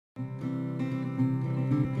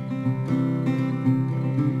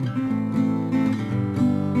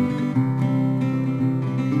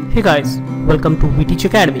Hey guys, welcome to VTeach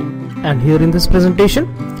Academy, and here in this presentation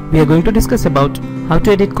we are going to discuss about how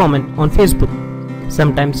to edit comment on Facebook.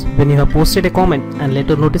 Sometimes when you have posted a comment and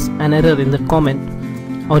later notice an error in that comment,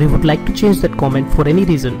 or you would like to change that comment for any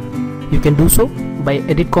reason, you can do so by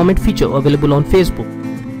edit comment feature available on Facebook.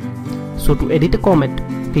 So to edit a comment,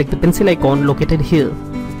 click the pencil icon located here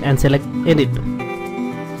and select edit.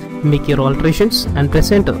 Make your alterations and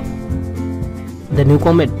press enter. The new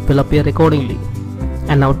comment will appear accordingly.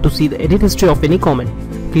 And now to see the edit history of any comment,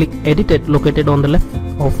 click edit it located on the left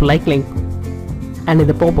of like link, and in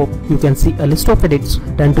the pop-up you can see a list of edits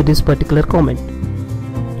done to this particular comment.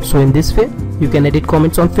 So in this way you can edit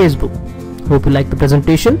comments on Facebook. Hope you like the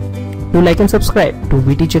presentation. Do like and subscribe to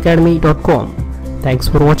vteachacademy.com. Thanks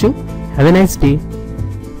for watching. Have a nice day.